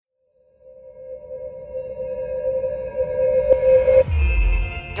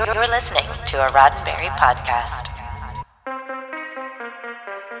You're listening to a Roddenberry podcast.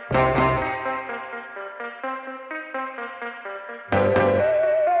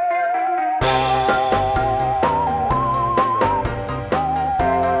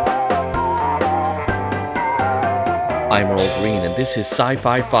 I'm Earl Green, and this is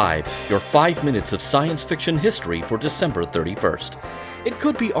SciFi5, your 5 minutes of science fiction history for December 31st. It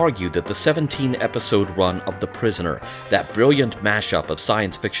could be argued that the 17-episode run of The Prisoner, that brilliant mashup of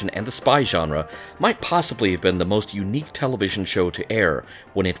science fiction and the spy genre, might possibly have been the most unique television show to air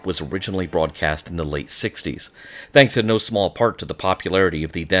when it was originally broadcast in the late 60s. Thanks in no small part to the popularity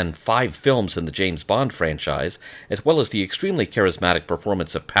of the then 5 films in the James Bond franchise, as well as the extremely charismatic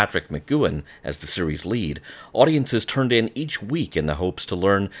performance of Patrick McGoohan as the series' lead, audiences turned in each week in the hopes to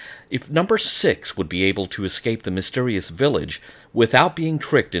learn if Number 6 would be able to escape the mysterious village without being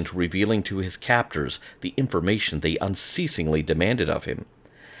tricked into revealing to his captors the information they unceasingly demanded of him.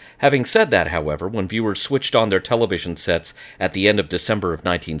 Having said that, however, when viewers switched on their television sets at the end of December of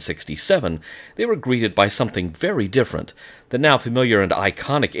 1967, they were greeted by something very different. The now familiar and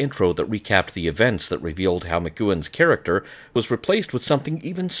iconic intro that recapped the events that revealed how McGoohan's character was replaced with something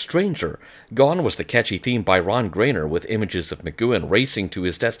even stranger. Gone was the catchy theme by Ron Grainer, with images of McGoohan racing to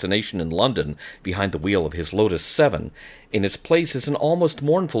his destination in London behind the wheel of his Lotus 7. In its place is an almost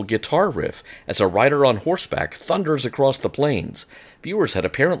mournful guitar riff as a rider on horseback thunders across the plains. Viewers had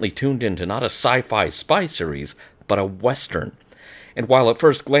apparently tuned into not a sci-fi spy series, but a western. And while at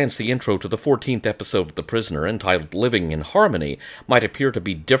first glance the intro to the 14th episode of The Prisoner, entitled Living in Harmony, might appear to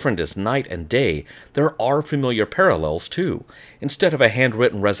be different as night and day, there are familiar parallels too. Instead of a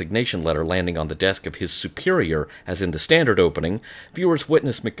handwritten resignation letter landing on the desk of his superior, as in the standard opening, viewers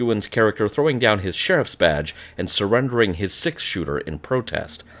witness McGoohan's character throwing down his sheriff's badge and surrendering his 6-shooter in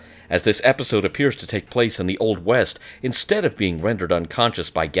protest. As this episode appears to take place in the Old West, instead of being rendered unconscious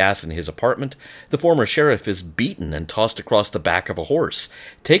by gas in his apartment, the former sheriff is beaten and tossed across the back of a horse,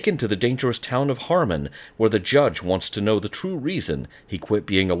 taken to the dangerous town of Harmon, where the judge wants to know the true reason he quit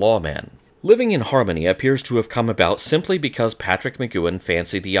being a lawman. Living in Harmony appears to have come about simply because Patrick McGoohan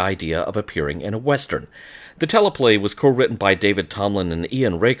fancied the idea of appearing in a western. The teleplay was co-written by David Tomlin and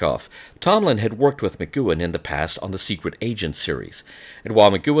Ian Rakoff. Tomlin had worked with McGoohan in the past on the Secret Agent series, and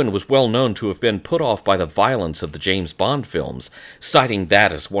while McGoohan was well known to have been put off by the violence of the James Bond films, citing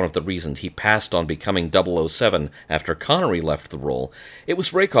that as one of the reasons he passed on becoming 007 after Connery left the role, it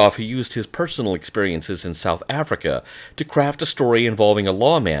was Rakoff who used his personal experiences in South Africa to craft a story involving a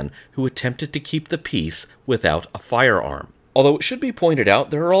lawman who attempted to keep the peace without a firearm. Although it should be pointed out,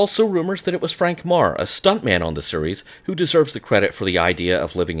 there are also rumors that it was Frank Marr, a stuntman on the series, who deserves the credit for the idea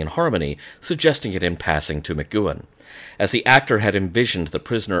of Living in Harmony, suggesting it in passing to McGoohan. As the actor had envisioned The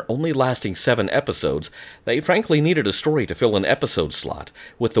Prisoner only lasting 7 episodes, they frankly needed a story to fill an episode slot,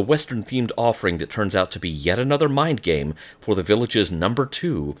 with the Western-themed offering that turns out to be yet another mind game for the village's number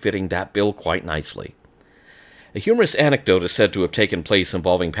 2 fitting that bill quite nicely. A humorous anecdote is said to have taken place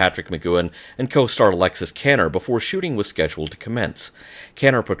involving Patrick McGoohan and co-star Alexis Canner before shooting was scheduled to commence.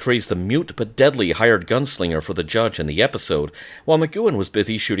 Canner portrays the mute but deadly hired gunslinger for the judge in the episode, while McGoohan was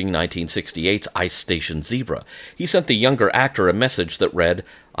busy shooting 1968's Ice Station Zebra. He sent the younger actor a message that read,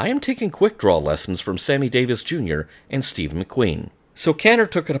 "I am taking quick draw lessons from Sammy Davis Jr. and Steve McQueen." So Canner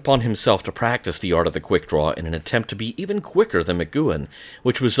took it upon himself to practice the art of the quick draw in an attempt to be even quicker than McGoohan,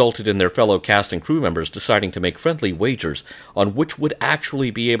 which resulted in their fellow cast and crew members deciding to make friendly wagers on which would actually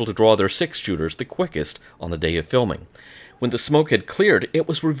be able to draw their 6-shooters the quickest on the day of filming. When the smoke had cleared, it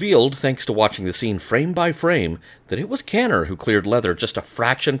was revealed, thanks to watching the scene frame by frame, that it was Canner who cleared leather just a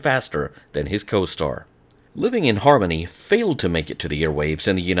fraction faster than his co-star. Living in Harmony failed to make it to the airwaves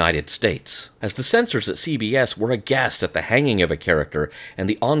in the United States, as the censors at CBS were aghast at the hanging of a character and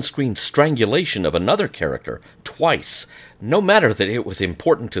the on-screen strangulation of another character, twice, no matter that it was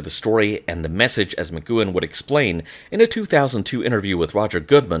important to the story and the message, as McGoohan would explain in a 2002 interview with Roger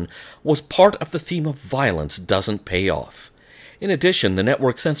Goodman, was part of the theme of violence doesn't pay off. In addition, the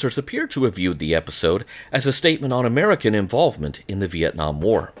network censors appear to have viewed the episode as a statement on American involvement in the Vietnam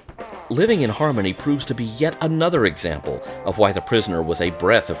War. Living in Harmony proves to be yet another example of why The Prisoner was a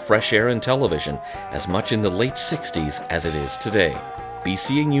breath of fresh air in television, as much in the late 60s as it is today. Be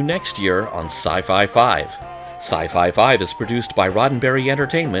seeing you next year on SciFi5. SciFi5 is produced by Roddenberry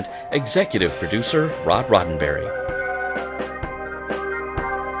Entertainment, executive producer Rod Roddenberry.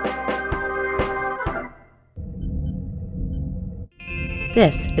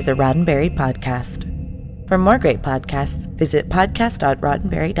 This is a Roddenberry podcast. For more great podcasts, visit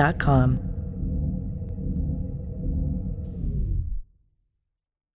podcast.roddenberry.com.